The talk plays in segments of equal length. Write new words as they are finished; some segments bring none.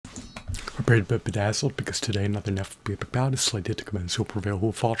Prepared but bedazzled, because today another ineffably epic bout is slated to commence. Who will prevail, who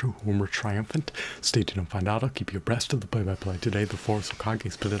will falter, who will emerge triumphant. Stay tuned and find out. I'll keep you abreast of the play-by-play. Today, the Force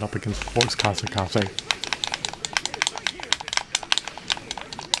Hokage split it up against the Force Kazekage.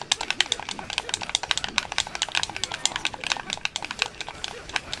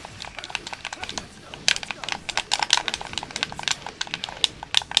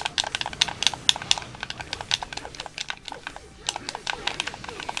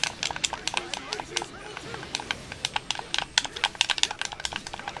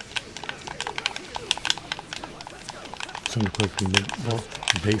 Some quickly more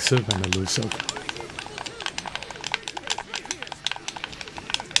evasive and elusive.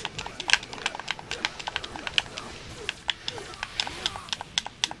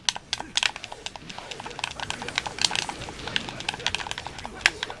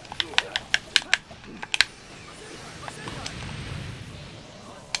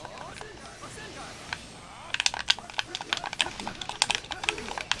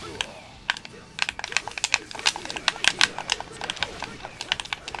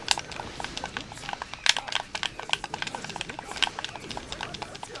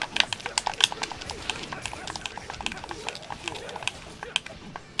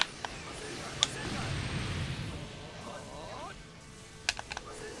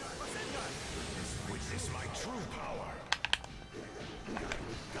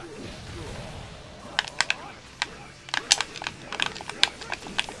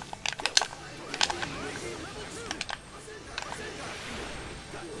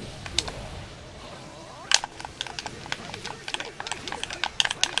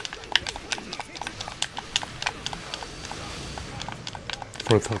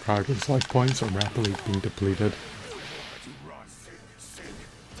 Fourth Hokage's life points are rapidly being depleted.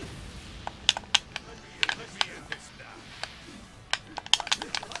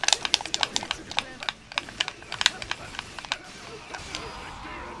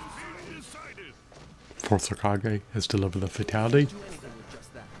 Fourth Hokage has delivered a fatality.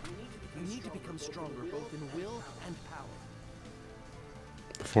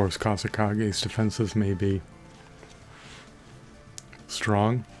 The Fourth Kazekage's defenses may be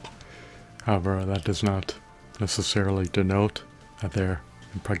strong, however, that does not necessarily denote that they're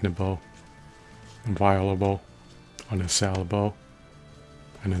impregnable, inviolable, unassailable,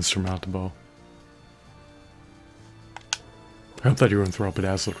 and insurmountable. I hope that you were enthralled,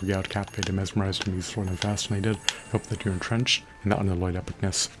 bedazzled, regaled, captivated, mesmerized, amused, and fascinated. I hope that you're entrenched in the unalloyed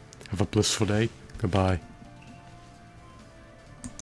epicness. Have a blissful day. Goodbye.